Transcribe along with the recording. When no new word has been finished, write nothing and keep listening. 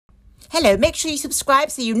Hello, make sure you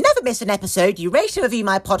subscribe so you never miss an episode. You rate and review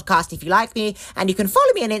my podcast if you like me, and you can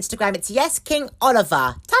follow me on Instagram. It's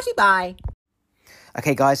YesKingOliver. Tatty bye.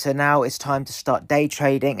 Okay guys, so now it's time to start day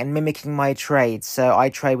trading and mimicking my trades. So I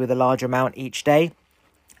trade with a large amount each day,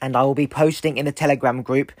 and I will be posting in the Telegram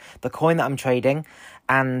group the coin that I'm trading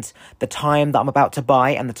and the time that I'm about to buy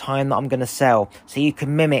and the time that I'm going to sell. So you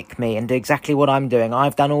can mimic me and do exactly what I'm doing.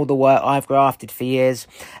 I've done all the work, I've grafted for years,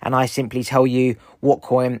 and I simply tell you what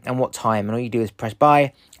coin and what time. And all you do is press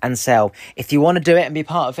buy and sell. If you want to do it and be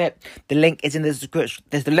part of it, the link is in the description.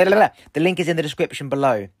 The link is in the description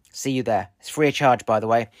below. See you there. It's free of charge, by the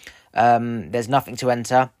way. There's nothing to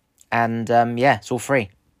enter. And yeah, it's all free.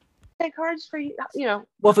 Cards for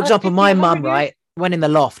Well, for example, my mum, right, when in the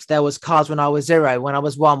loft, there was cards when I was 0, when I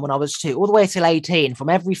was 1, when I was 2, all the way till 18, from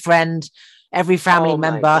every friend, every family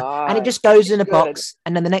member, and it just goes in a box,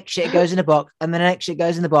 and then the next shit goes in a box, and then the next shit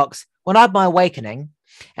goes in the box. When I had my awakening,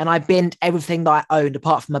 and I binned everything that I owned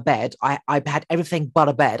apart from a bed, I had everything but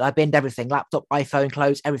a bed. I binned everything, laptop, iPhone,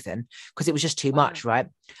 clothes, everything, because it was just too much, right?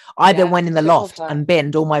 I then went in the loft and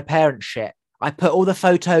binned all my parents' shit. I put all the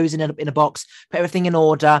photos in a box, put everything in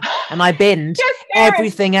order, and I binned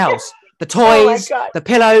everything else. The toys, the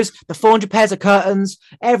pillows, the 400 pairs of curtains,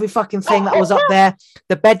 every fucking thing that was up there,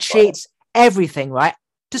 the bed sheets, everything, right?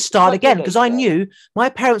 To start again, because I knew my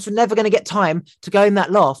parents were never going to get time to go in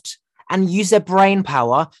that loft and use their brain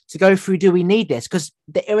power to go through, do we need this? Because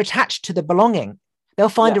they're attached to the belonging. They'll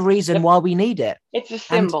find a reason why we need it. It's a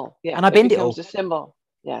symbol. And I binned it all. It's a symbol.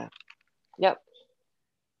 Yeah. Yep.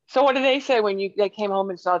 So what did they say when they came home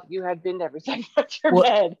and saw that you had binned everything at your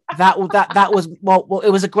bed? That was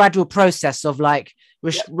it was a gradual process of like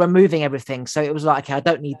removing everything. So it was like, okay, I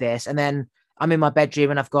don't need this. And then I'm in my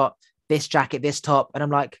bedroom and I've got this jacket, this top, and I'm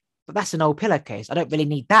like, but that's an old pillowcase. I don't really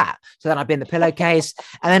need that. So then I bin the pillowcase,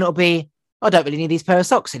 and then it'll be, I don't really need these pair of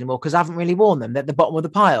socks anymore because I haven't really worn them. They're at the bottom of the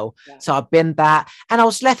pile. Yeah. So I binned that, and I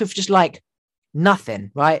was left with just like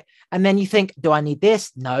nothing, right? And then you think, do I need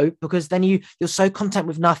this? No, because then you're so content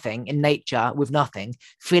with nothing in nature, with nothing,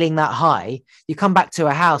 feeling that high. You come back to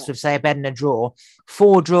a house with, say, a bed and a drawer,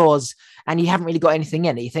 4 drawers, and you haven't really got anything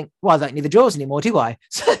in it. You think, well, I don't need the drawers anymore, do I?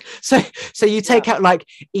 So you take out like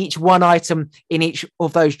each one item in each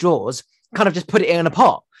of those drawers, kind of just put it in a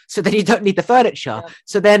pot. So then you don't need the furniture. Yeah.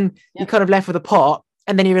 So then you're kind of left with a pot,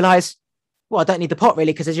 and then you realize, well, I don't need the pot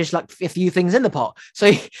really because there's just like a few things in the pot.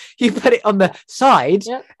 So you put it on the side,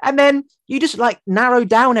 and then you just like narrow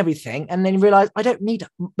down everything, and then you realize I don't need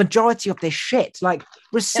majority of this shit. Like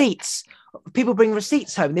receipts, people bring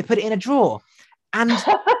receipts home, they put it in a drawer, and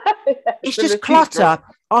it's just clutter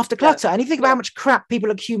after clutter. And you think about how much crap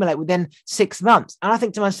people accumulate within 6 months. And I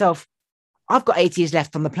think to myself, I've got 8 years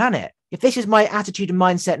left on the planet. If this is my attitude and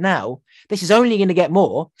mindset now, this is only going to get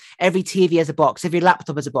more. Every TV has a box, every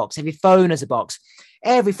laptop has a box, every phone has a box,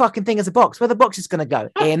 every fucking thing has a box. Where the box is going to go?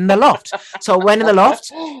 In the loft. So I went in the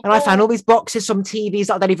loft and I found all these boxes from TVs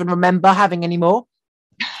that I don't even remember having anymore.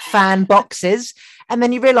 Fan boxes. And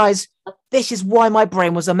then you realize this is why my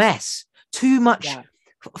brain was a mess. Too much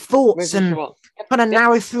thoughts and trying to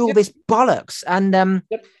narrow through all this bollocks. And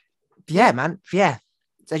yeah, man. Yeah.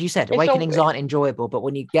 As you said, awakenings aren't enjoyable, but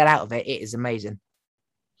when you get out of it, it is amazing.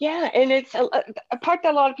 Yeah, and it's a part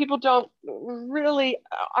that a lot of people don't really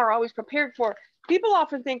are always prepared for. People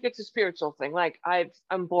often think it's a spiritual thing, like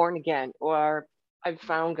I'm born again, or I've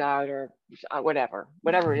found God, or whatever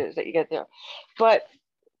it is that you get there. But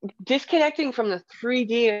disconnecting from the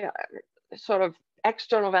 3D sort of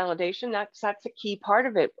external validation, that's a key part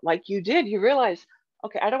of it. Like you did, you realize,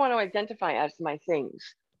 okay, I don't want to identify as my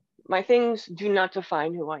things. My things do not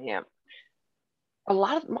define who I am. A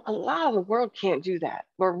lot of the world can't do that.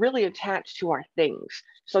 We're really attached to our things.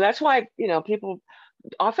 So that's why, people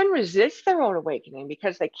often resist their own awakening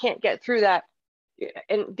because they can't get through that.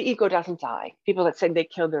 And the ego doesn't die. People that say they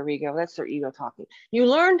killed their ego, that's their ego talking. You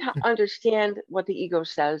learn to understand what the ego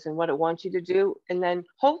says and what it wants you to do. And then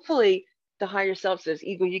hopefully the higher self says,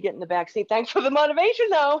 ego, you get in the back seat. Thanks for the motivation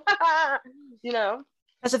though.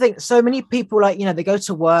 That's the thing. So many people, like, they go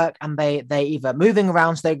to work and they either moving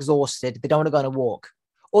around, so they're exhausted, they don't want to go on a walk,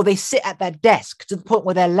 or they sit at their desk to the point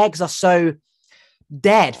where their legs are so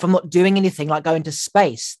dead from not doing anything, like going to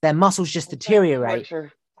space. Their muscles just deteriorate,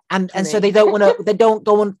 and so they don't want to. They don't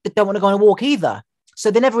want to go on a walk either.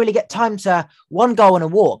 So they never really get time to, one, go on a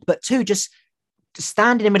walk, but two, just to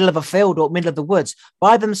stand in the middle of a field or middle of the woods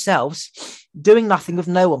by themselves, doing nothing with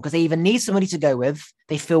no one, because they even need somebody to go with.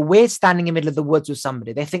 They feel weird standing in the middle of the woods with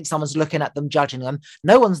somebody. They think someone's looking at them, judging them.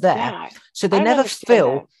 No one's there. Yeah, so they never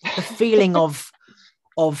feel the feeling of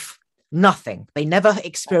nothing. They never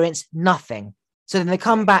experience nothing. So then they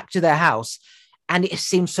come back to their house and it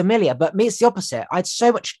seems familiar. But me, it's the opposite. I had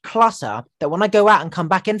so much clutter that when I go out and come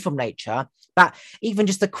back in from nature, that even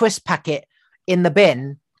just the crisp packet in the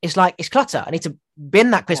bin is like, it's clutter. I need to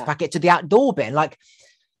bin that crisp packet to the outdoor bin. Like,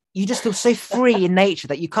 you just feel so free in nature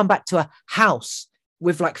that you come back to a house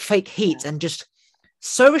with like fake heat and just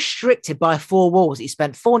so restricted by 4 walls that you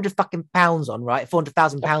spent 400 fucking pounds on, right?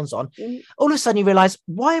 400,000 pounds on. All of a sudden you realize,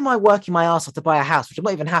 why am I working my ass off to buy a house, which I'm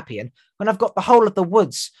not even happy in, when I've got the whole of the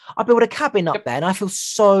woods? I built a cabin up there and I feel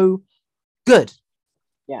so good.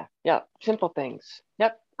 Yeah. Simple things.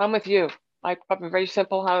 Yep. I'm with you. I have a very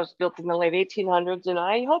simple house built in the late 1800s, and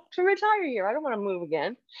I hope to retire here. I don't want to move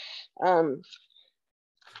again.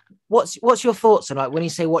 What's your thoughts on, like, when you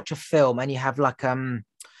say watch a film and you have like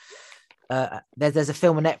there's a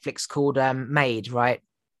film on Netflix called Made, right?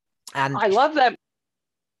 And I love that.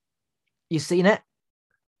 You seen it?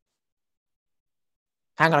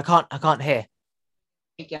 Hang on, I can't hear.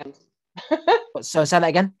 Weekend. So say that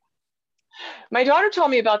again. My daughter told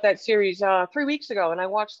me about that series 3 weeks ago, and I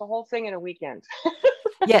watched the whole thing in a weekend.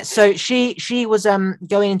 Yeah, so she was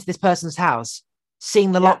going into this person's house,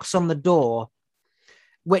 seeing the locks on the door,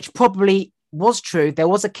 which probably was true. There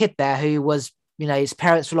was a kid there who was, you know, his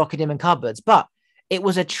parents were locking him in cupboards, but it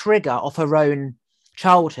was a trigger of her own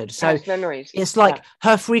childhood. So memories. It's like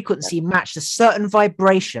her frequency matched a certain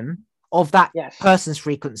vibration of that person's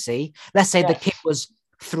frequency. Let's say the kid was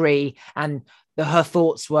 3 and her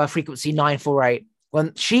thoughts were frequency 948.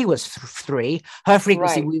 When she was 3, her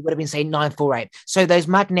frequency, we would have been saying 948. So those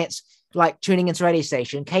magnets, like tuning into radio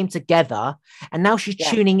station, came together, and now she's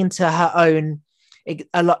tuning into her own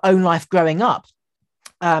life growing up.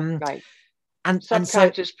 And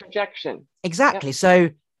subconscious so, projection. Exactly.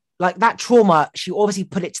 So like that trauma, she obviously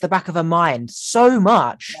put it to the back of her mind so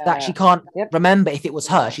much that she can't remember if it was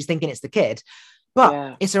her. She's thinking it's the kid,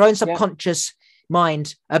 but it's her own subconscious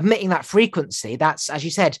mind emitting that frequency. That's, as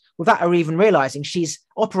you said, without her even realizing, she's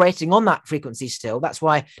operating on that frequency still. That's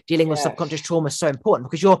why dealing with subconscious trauma is so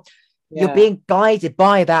important, because you're being guided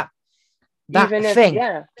by that thing.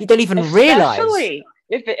 You don't even realize.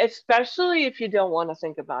 Especially if you don't want to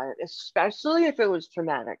think about it, especially if it was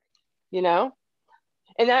traumatic, you know.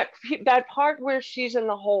 And that part where she's in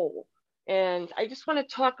the hole, and I just want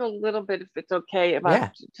to talk a little bit, if it's okay,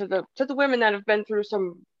 about to the women that have been through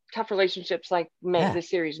some tough relationships, like the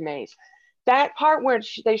series Maze. That part where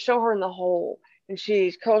they show her in the hole and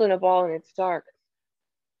she's curled in a ball and it's dark.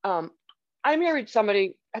 I married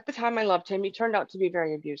somebody at the time. I loved him. He turned out to be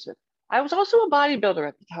very abusive. I was also a bodybuilder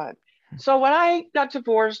at the time. So when I got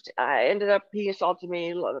divorced, he assaulted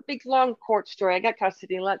me. A big long court story. I got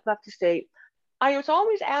custody, left the state. I was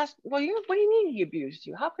always asked, well, what do you mean he abused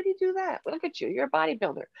you? How could he do that? Look at you. You're a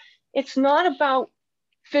bodybuilder. It's not about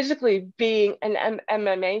physically being an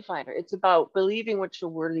MMA fighter. It's about believing what you're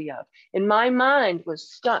worthy of. And my mind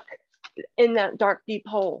was stuck in that dark, deep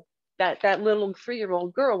hole that little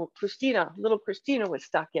 3-year-old girl, little Christina was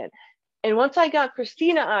stuck in. And once I got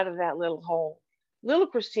Christina out of that little hole, little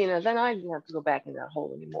Christina, then I didn't have to go back in that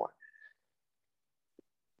hole anymore.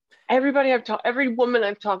 Every woman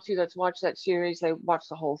I've talked to that's watched that series, they watched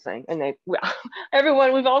the whole thing, and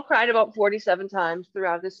we've all cried about 47 times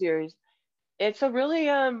throughout the series. It's a really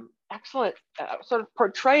excellent sort of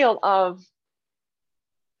portrayal of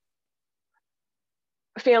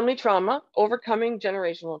family trauma, overcoming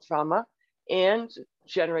generational trauma, and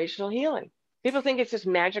generational healing. People think it's this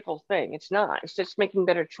magical thing. It's not. It's just making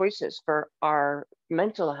better choices for our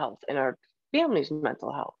mental health and our family's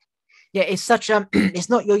mental health. Yeah, it's such it's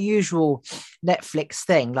not your usual Netflix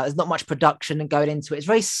thing. Like, there's not much production and going into it. It's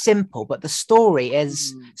very simple, but the story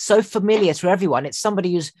is so familiar to everyone. It's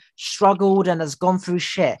somebody who's struggled and has gone through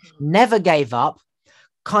shit, never gave up,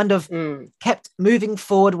 kind of kept moving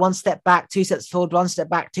forward, 1 step back, 2 steps forward, 1 step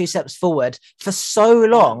back, 2 steps forward for so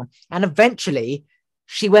long. And eventually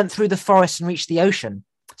she went through the forest and reached the ocean.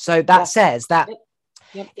 So that says that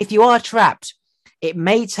if you are trapped, it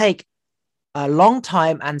may take a long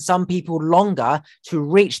time and some people longer to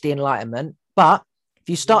reach the enlightenment. But if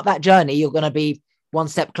you start that journey, you're going to be 1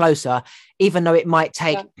 step closer, even though it might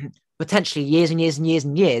take potentially years and years and years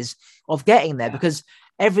and years of getting there. Because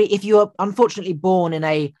if you are unfortunately born in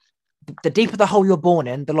the deeper the hole you're born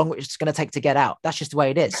in, the longer it's going to take to get out. That's just the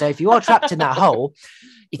way it is. So if you are trapped in that hole,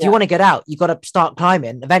 if you want to get out, you've got to start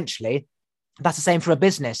climbing eventually. That's the same for a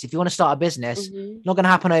business. If you want to start a business, it's not going to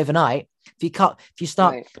happen overnight. If you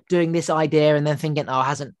start doing this idea and then thinking, oh, it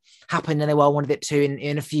hasn't happened in the way I wanted it to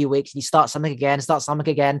in a few weeks, and you start something again,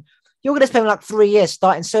 you're going to spend like 3 years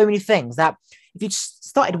starting so many things that if you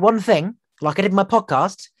started one thing, like I did my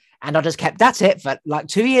podcast, and I just kept at it for like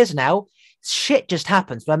 2 years now, shit just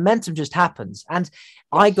happens. Momentum just happens. And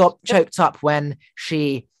I got choked up when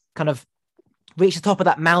she kind of reached the top of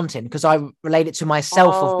that mountain, because I relate it to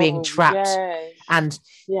myself of being trapped. And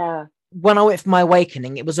when I went for my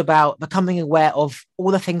awakening, it was about becoming aware of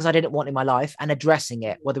all the things I didn't want in my life and addressing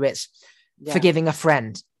it, whether it's forgiving a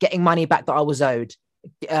friend, getting money back that I was owed,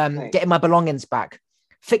 getting my belongings back,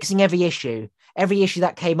 fixing every issue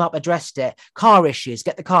that came up, addressed it, car issues,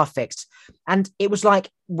 get the car fixed. And it was like,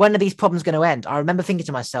 when are these problems going to end? I remember thinking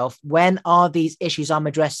to myself, when are these issues I'm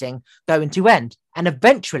addressing going to end? And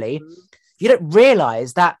eventually, you don't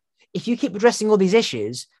realize that if you keep addressing all these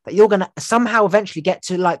issues, that you're going to somehow eventually get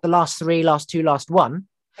to like the last three, last two, last one,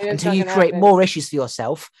 until you create more issues for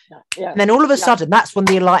yourself. And then all of a sudden, that's when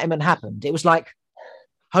the enlightenment happened. It was like,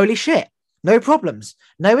 holy shit, no problems,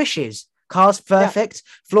 no issues. Car's perfect,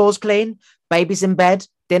 floor's clean, baby's in bed,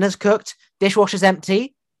 dinner's cooked, dishwasher's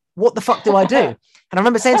empty. What the fuck do I do? And I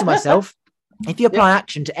remember saying to myself, if you apply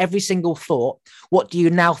action to every single thought, what do you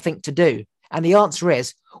now think to do? And the answer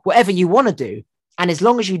is whatever you want to do. And as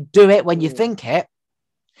long as you do it when you think it,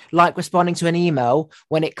 like responding to an email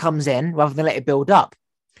when it comes in rather than let it build up,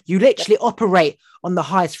 you literally operate on the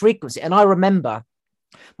highest frequency. And I remember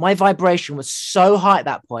my vibration was so high at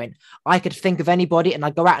that point, I could think of anybody and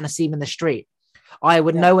I'd go out and I see them in the street. I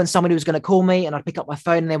would know when somebody was going to call me, and I'd pick up my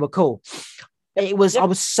phone and they were cool. It was, I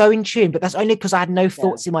was so in tune, but that's only because I had no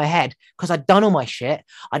thoughts in my head, because I'd done all my shit.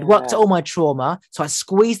 I'd worked at all my trauma. So I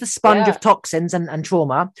squeezed the sponge of toxins and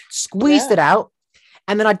trauma, squeezed it out.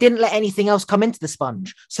 And then I didn't let anything else come into the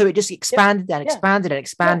sponge. So it just expanded and expanded and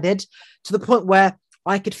expanded to the point where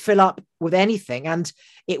I could fill up with anything. And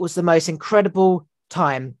it was the most incredible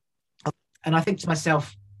time. And I think to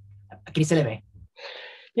myself, can you still hear me?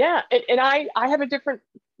 Yeah. And I have a different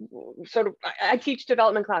sort of, I teach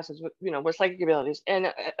development classes with, with psychic abilities,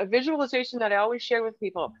 and a visualization that I always share with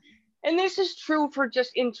people. And this is true for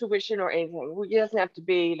just intuition or anything. It doesn't have to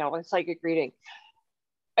be, a psychic reading.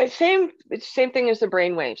 It's same thing as the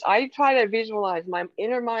brain waves. I try to visualize my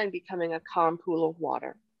inner mind becoming a calm pool of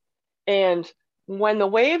water. And when the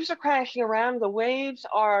waves are crashing around, the waves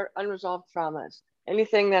are unresolved traumas,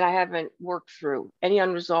 anything that I haven't worked through, any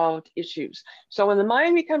unresolved issues. So when the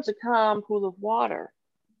mind becomes a calm pool of water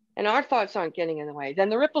and our thoughts aren't getting in the way, then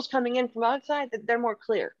the ripples coming in from outside, they're more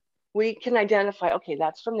clear. We can identify, okay,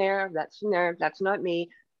 that's from there, that's not me.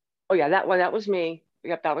 Oh yeah, that one, that was me.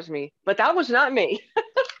 Yep, that was me. But that was not me.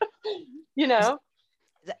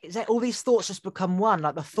 Is that all these thoughts just become one?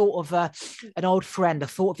 Like the thought of an old friend, a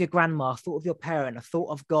thought of your grandma, a thought of your parent, a thought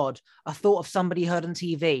of God, a thought of somebody you heard on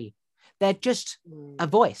TV. They're just a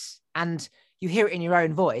voice, and you hear it in your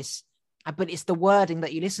own voice, but it's the wording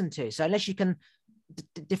that you listen to. So unless you can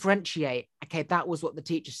differentiate, okay, that was what the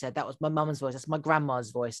teacher said, that was my mum's voice, that's my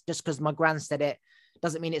grandma's voice, just because my gran said it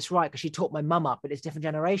doesn't mean it's right, because she taught my mum up, but it's different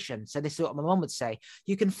generation. So this is what my mum would say.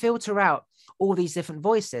 You can filter out all these different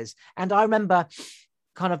voices. And I remember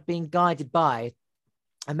kind of being guided by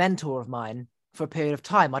a mentor of mine for a period of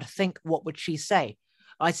time. I'd think, what would she say?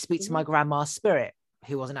 I'd speak to my grandma's spirit,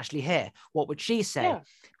 who wasn't actually here. What would she say?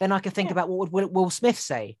 Then I could think about, what would Will Smith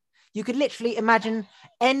say? You could literally imagine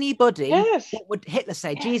anybody. What would Hitler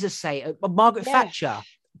say? Jesus say? Margaret Thatcher?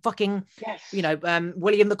 Fucking,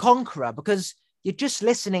 William the Conqueror, because you're just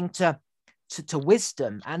listening to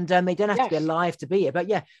wisdom, and they don't have to be alive to be it. But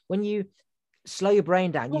when you slow your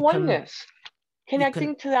brain down,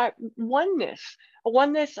 connecting to that oneness, a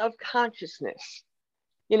oneness of consciousness,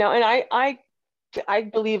 and I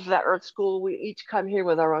believe that Earth School, we each come here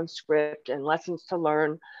with our own script and lessons to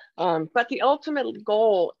learn. But the ultimate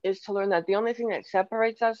goal is to learn that the only thing that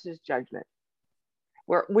separates us is judgment.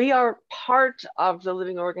 We are part of the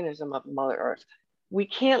living organism of Mother Earth. We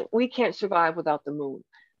can't survive without the moon.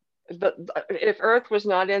 But if Earth was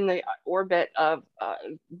not in the orbit of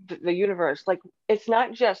the universe, like, it's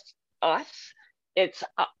not just us, it's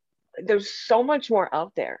there's so much more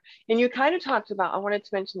out there. And you kind of talked about, I wanted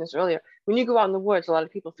to mention this earlier, when you go out in the woods, a lot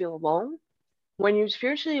of people feel alone. When you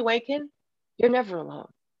spiritually awaken, you're never alone.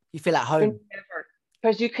 You feel at home.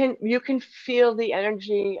 Because you can feel the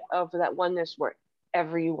energy of that oneness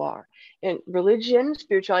wherever you are. And religion,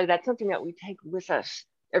 spirituality, that's something that we take with us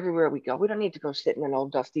everywhere we go. We don't need to go sit in an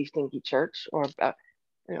old dusty stinky church, or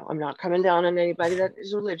I'm not coming down on anybody that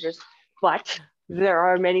is religious, but there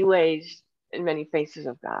are many ways and many faces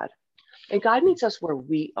of God. And God meets us where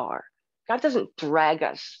we are. God doesn't drag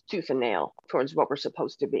us tooth and nail towards what we're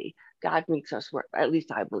supposed to be. God meets us where, at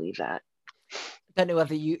least I believe that. I don't know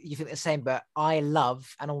whether you think the same, but I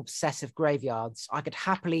love and I'm obsessed with graveyards. I could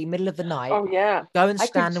happily, middle of the night, go and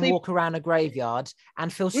stand and walk around a graveyard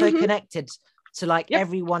and feel so connected to like Yep.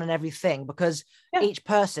 everyone and everything, because Yeah. each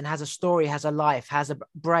person has a story, has a life, has a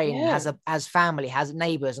brain, Yeah. has family, has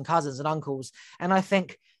neighbors and cousins and uncles. And I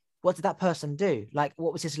think, what did that person do? Like,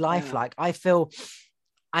 what was his life Yeah. like? I feel,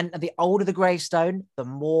 and the older the gravestone, the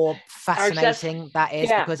more fascinating that is,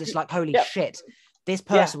 Yeah. because it's like, holy Yep. shit, this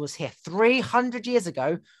Yeah. person was here 300 years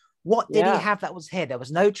ago. What did he Yeah. have that was here? There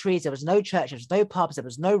was no trees, there was no church, there was no pubs, there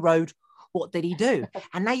was no road. What did he do?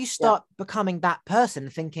 And now you start becoming that person,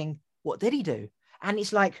 thinking, what did he do? And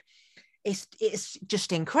it's like, it's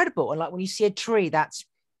just incredible. And like when you see a tree that's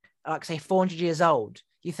like, say, 400 years old,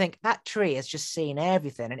 you think that tree has just seen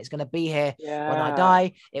everything and it's going to be here when I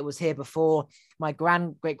die. It was here before my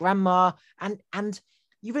great grandma. And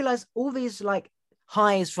you realize all these like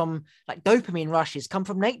highs from like dopamine rushes come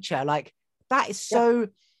from nature. Like that is so,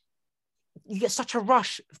 you get such a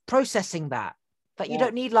rush processing that you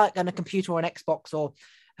don't need like a computer or an Xbox or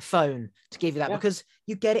a phone to give you that, because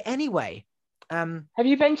you get it anyway. Have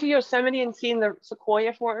you been to Yosemite and seen the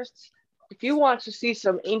sequoia forests? If you want to see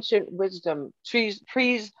some ancient wisdom,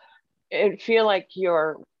 trees, and feel like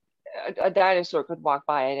a dinosaur could walk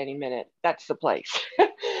by at any minute, that's the place.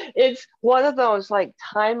 It's one of those like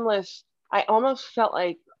timeless. I almost felt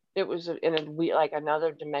like it was like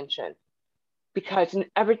another dimension, because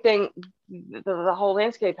everything, the whole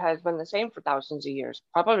landscape has been the same for thousands of years,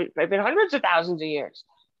 probably been hundreds of thousands of years.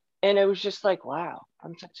 And it was just like, wow,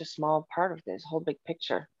 I'm such a small part of this whole big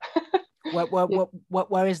picture.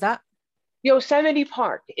 Where is that? Yosemite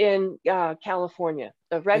Park in California.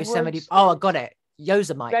 The redwoods. Yosemite. Oh, I got it.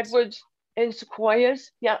 Yosemite. Redwoods and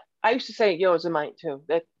sequoias. Yeah, I used to say Yosemite too.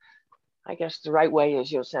 That, I guess the right way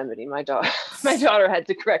is Yosemite. My daughter had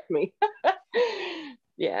to correct me.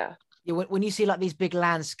 Yeah. When you see like these big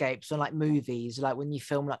landscapes on like movies, like when you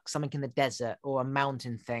film like something in the desert or a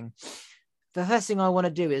mountain thing, the first thing I want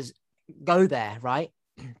to do is go there, right?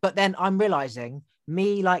 But then I'm realizing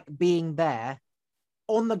me like being there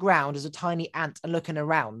on the ground as a tiny ant and looking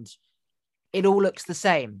around, it all looks the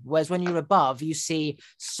same. Whereas when you're above, you see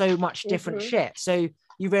so much different shit. So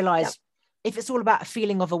you realize if it's all about a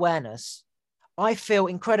feeling of awareness, I feel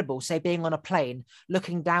incredible, say, being on a plane,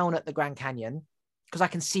 looking down at the Grand Canyon, because I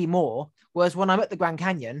can see more. Whereas when I'm at the Grand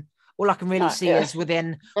Canyon, all I can really see is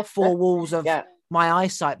within 4 walls of my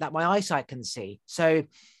eyesight that my eyesight can see. So,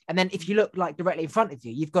 and then if you look like directly in front of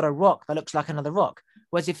you, you've got a rock that looks like another rock.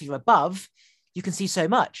 Whereas if you're above, you can see so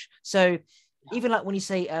much. So even like when you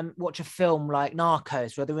say watch a film like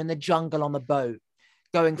Narcos, where they're in the jungle on the boat,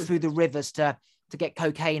 going through the rivers to get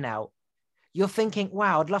cocaine out, you're thinking,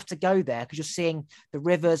 wow, I'd love to go there, because you're seeing the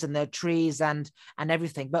rivers and the trees and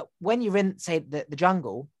everything. But when you're in, say, the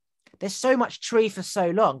jungle, there's so much tree for so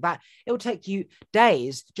long that it will take you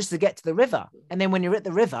days just to get to the river. And then when you're at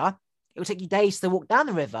the river, it will take you days to walk down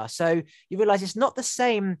the river. So you realize it's not the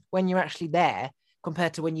same when you're actually there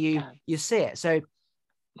compared to when you see it. So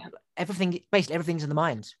basically everything's in the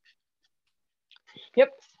mind. Yep.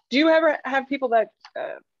 Do you ever have people that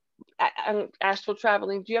astral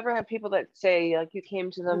traveling? Do you ever have people that say like you came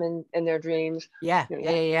to them in their dreams? Yeah.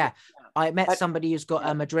 I met somebody who's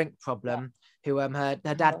got a drink problem, who her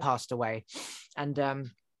dad passed away, and a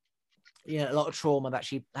lot of trauma that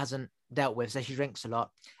she hasn't dealt with, so she drinks a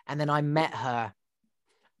lot. And then I met her,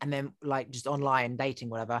 and then like just online dating,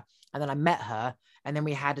 whatever. And then I met her, and then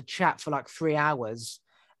we had a chat for like 3 hours,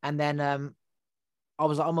 and then I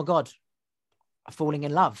was like, oh my god, I'm falling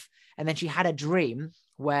in love. And then she had a dream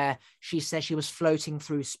where she said she was floating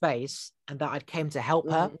through space and that I came to help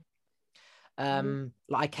her.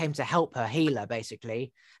 Like I came to help her, heal her,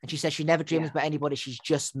 basically. And she said she never dreams about anybody she's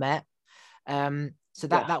just met. So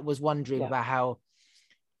that was one dream about how,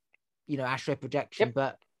 astral projection,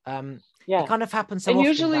 but it kind of happens so and often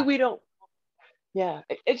usually we don't. Yeah,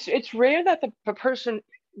 it's rare that the person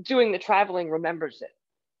doing the traveling remembers it.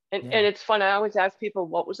 And it's fun. I always ask people,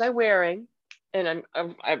 what was I wearing? And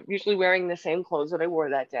I'm usually wearing the same clothes that I wore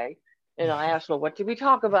that day. And I ask, well, what did we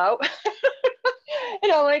talk about?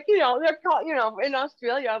 They're called, in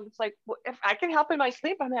Australia, it's like, well, if I can help in my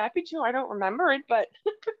sleep, I'm happy to. I don't remember it, but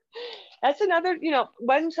that's another,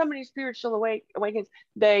 when somebody's spiritual awakens,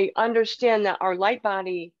 they understand that our light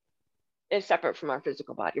body is separate from our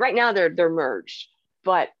physical body. Right now, they're merged,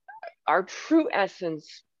 but our true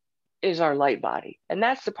essence is our light body. And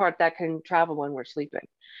that's the part that can travel when we're sleeping.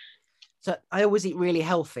 So I always eat really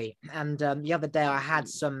healthy. And the other day I had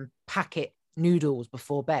some packet noodles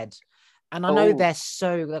before bed. And I know they've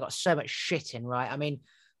got so much shit in, right? I mean,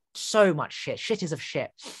 so much shit. Shit is of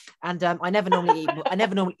shit. And I never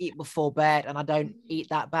normally eat before bed, and I don't eat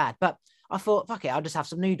that bad. But I thought, fuck it, I'll just have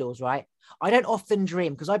some noodles, right? I don't often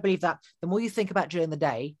dream, because I believe that the more you think about during the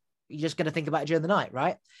day, you're just going to think about it during the night,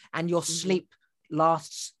 right? And your sleep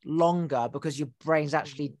lasts longer because your brain's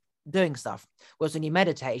actually doing stuff. Whereas when you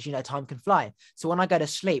meditate, you know, time can fly. So when I go to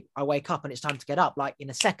sleep, I wake up and it's time to get up like in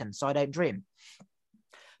a second, so I don't dream.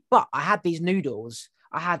 But I had these noodles.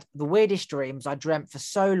 I had the weirdest dreams. I dreamt for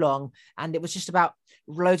so long, and it was just about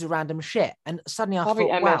loads of random shit. And suddenly I Probably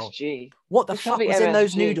thought, MSG. wow, what the It's fuck probably was in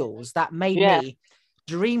those MSG. noodles that made Yeah. me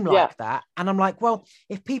dream Yeah. like that? And I'm like, well,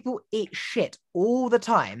 if people eat shit all the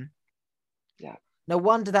time, Yeah. no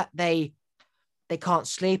wonder that they can't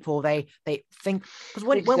sleep, or they think, because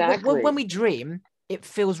when Exactly. we dream, it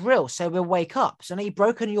feels real. So we'll wake up. So now you've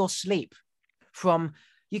broken your sleep from,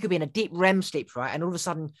 you could be in a deep REM sleep, right? And all of a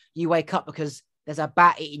sudden you wake up because there's a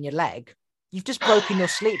bat eating your leg. You've just broken your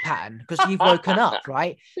sleep pattern because you've woken up,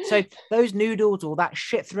 right? So those noodles or that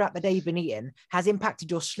shit throughout the day you've been eating has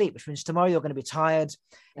impacted your sleep, which means tomorrow you're going to be tired,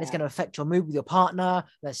 and it's going to affect your mood with your partner.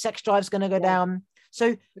 The sex drive's going to go down.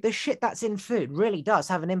 So the shit that's in food really does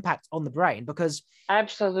have an impact on the brain, because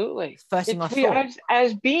absolutely, first thing I thought,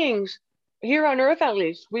 as beings here on Earth, at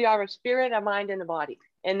least, we are a spirit, a mind, and a body,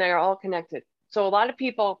 and they are all connected. So a lot of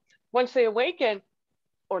people, once they awaken,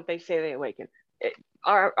 or they say they awaken,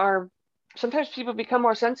 are sometimes people become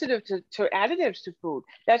more sensitive to additives to food.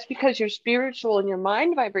 That's because your spiritual and your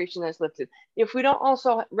mind vibration has lifted. If we don't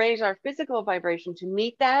also raise our physical vibration to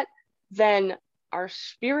meet that, then our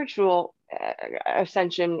spiritual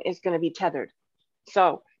ascension is going to be tethered.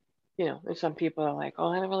 So, you know, and some people are like, oh,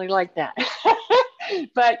 I don't really like that.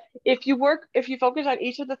 But if you focus on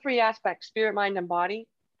each of the three aspects, spirit, mind, and body,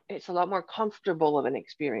 it's a lot more comfortable of an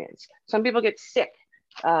experience. Some people get sick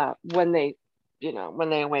when they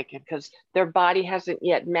awaken, because their body hasn't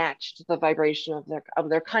yet matched the vibration of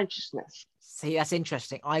their consciousness. See, that's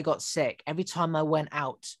interesting. I got sick every time I went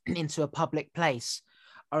out into a public place.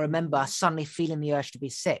 I remember suddenly feeling the urge to be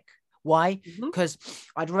sick. Why? Because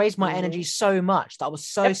I'd raised my energy so much that I was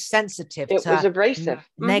so sensitive it to was abrasive.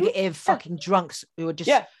 negative fucking drunks who were just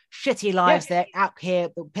shitty lives. They're out here,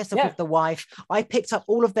 pissed off with the wife. I picked up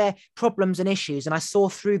all of their problems and issues, and I saw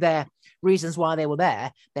through their reasons why they were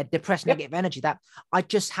there, their depressed negative energy, that I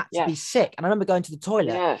just had to be sick. And I remember going to the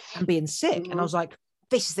toilet and being sick, and I was like,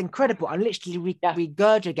 this is incredible. I'm literally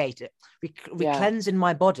regurgitating, cleansing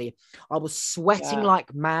my body. I was sweating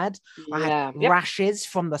like mad. I had rashes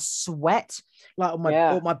from the sweat, like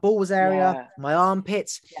on my balls area, my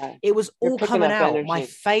armpits. It was all coming out. Energy. My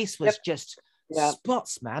face was just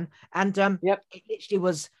spots, man. And it literally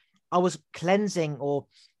was, I was cleansing, or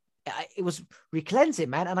it was recleansing,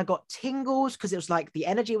 man. And I got tingles because it was like the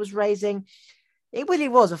energy was raising. It really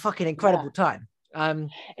was a fucking incredible time. And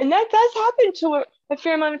that does happen to a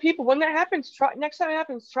fair amount of people. When that happens, next time it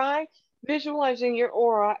happens, try visualizing your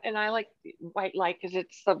aura. And I like white light because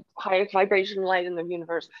it's the highest vibration light in the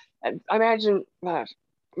universe. And imagine my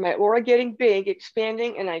aura getting big,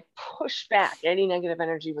 expanding, and I push back any negative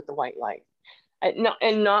energy with the white light.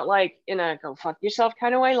 Not like in a go fuck yourself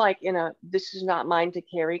kind of way, like in a this is not mine to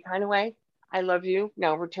carry kind of way. I love you,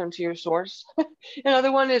 now return to your source.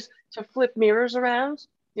 Another one is to flip mirrors around.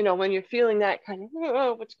 You know, when you're feeling that kind of,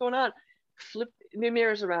 oh, what's going on? Flip the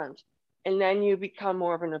mirrors around, and then you become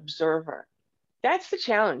more of an observer. That's the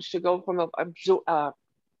challenge, to go from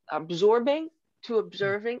absorbing to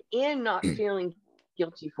observing and not feeling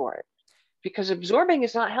guilty for it, because absorbing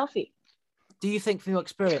is not healthy. Do you think from your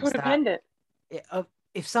experience that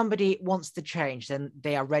if somebody wants to change, then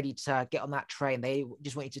they are ready to get on that train, they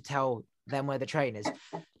just want you to tell them where the train is?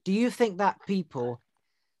 Do you think that people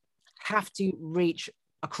have to reach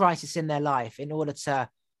a crisis in their life in order to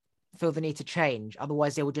feel the need to change?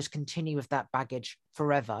 Otherwise they will just continue with that baggage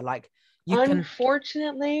forever. Like,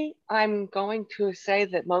 unfortunately, I'm going to say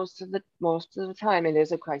that most of the time it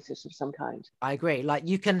is a crisis of some kind. I agree. Like,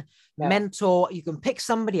 you can mentor, you can pick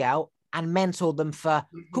somebody out and mentor them for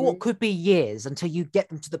what could be years until you get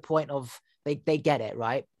them to the point of they get it,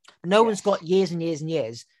 right? No one's got years and years and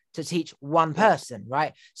years to teach one person,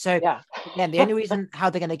 right? So again, the only reason how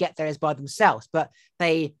they're going to get there is by themselves, but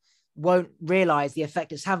they won't realize the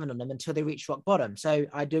effect it's having on them until they reach rock bottom. So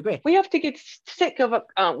I do agree. We have to get sick of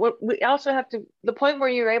we also have to, the point where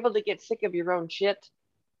you're able to get sick of your own shit,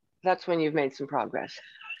 that's when you've made some progress.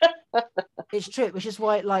 It's true, which is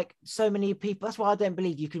why, like, so many people, that's why I don't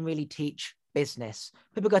believe you can really teach business.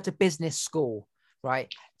 People go to business school,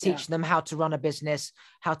 right? Teach them how to run a business,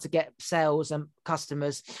 how to get sales and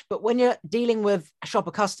customers. But when you're dealing with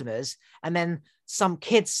shopper customers, and then some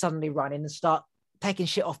kids suddenly run in and start taking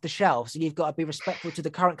shit off the shelves, and you've got to be respectful to the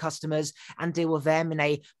current customers and deal with them in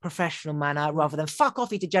a professional manner rather than fuck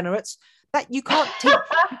off, you degenerates. That you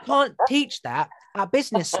can't teach that at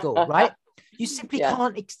business school, right? You simply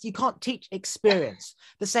can't teach experience,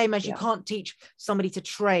 the same as you can't teach somebody to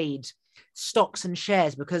trade stocks and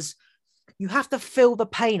shares, because you have to feel the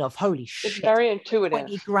pain of, holy shit, it's very intuitive.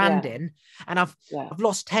 20 grand in, and I've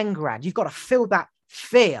lost 10 grand. You've got to feel that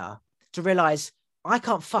fear to realize I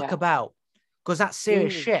can't fuck about, because that's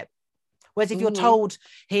serious shit. Whereas if you're told,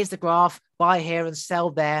 here's the graph, buy here and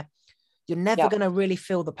sell there, you're never going to really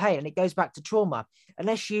feel the pain. And it goes back to trauma.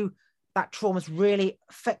 Unless that trauma is really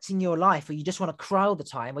affecting your life, or you just want to cry all the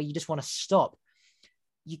time, or you just want to stop,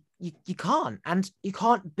 you can't. And you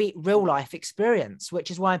can't beat real life experience, which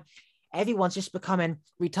is why everyone's just becoming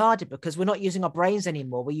retarded, because we're not using our brains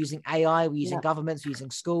anymore. We're using AI, we're using governments, we're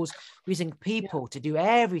using schools, we're using people to do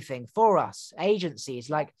everything for us, agencies.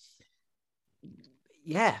 Like,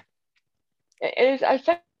 it is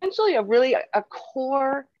essentially a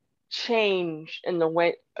core change in the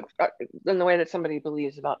way that somebody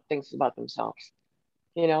believes about things about themselves,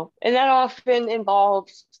 and that often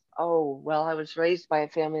involves, I was raised by a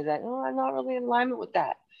family that, I'm not really in alignment with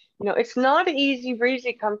that. It's not an easy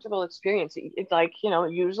breezy comfortable experience. It's like,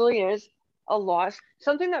 it usually is a loss,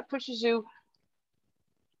 something that pushes you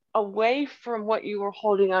away from what you were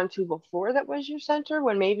holding on to before that was your center,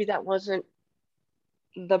 when maybe that wasn't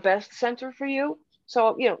the best center for you.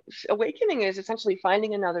 So, awakening is essentially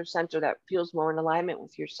finding another center that feels more in alignment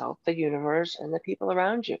with yourself, the universe, and the people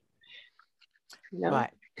around you.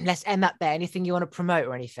 Right. Let's end that there. Anything you want to promote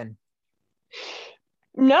or anything?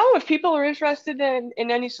 No, if people are interested in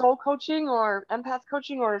any soul coaching or empath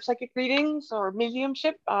coaching or psychic readings or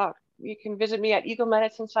mediumship, you can visit me at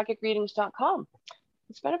eaglemedicinepsychicreadings.com.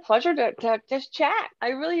 It's been a pleasure to just chat. I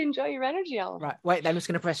really enjoy your energy, Oliver. Right. Wait, I'm just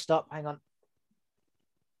going to press stop. Hang on.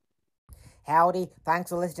 Howdy, thanks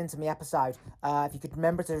for listening to my episode. If you could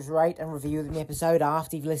remember to rate and review the episode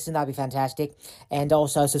after you've listened, that'd be fantastic. And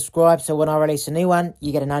also subscribe, so when I release a new one,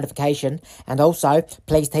 you get a notification. And also,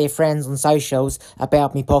 please tell your friends on socials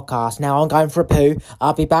about my podcast. Now, I'm going for a poo.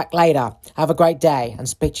 I'll be back later. Have a great day and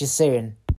speak to you soon.